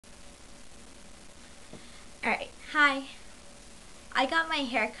Alright, hi. I got my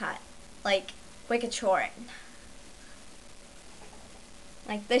hair cut, like, wicked short.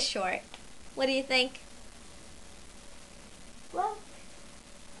 Like this short. What do you think? Look.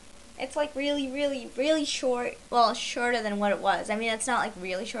 It's like really, really, really short. Well, shorter than what it was. I mean, it's not like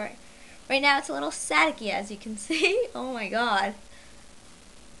really short. Right now it's a little staticky, as you can see. Oh my god.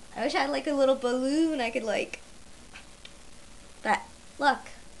 I wish I had like a little balloon I could like... But, look.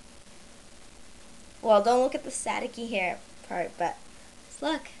 Well, don't look at the staticky hair part, but just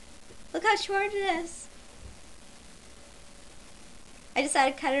look. Look how short it is. I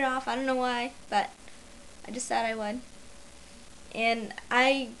decided to cut it off. I don't know why, but I just said I would. And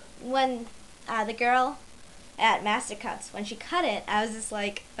when the girl at Master Cuts, when she cut it, I was just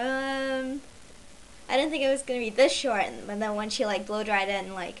like, I didn't think it was gonna be this short. But then when she like blow dried it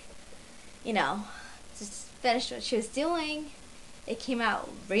and like, you know, just finished what she was doing, it came out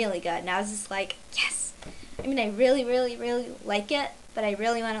really good. And I was just like, yes. I mean, I really, really, really like it, but I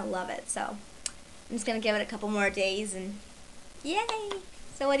really want to love it. So I'm just gonna give it a couple more days and yay.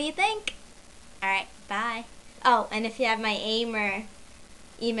 So what do you think? Alright, bye. Oh, and if you have my AIM or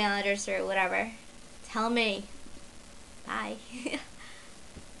email address or whatever, tell me. Bye.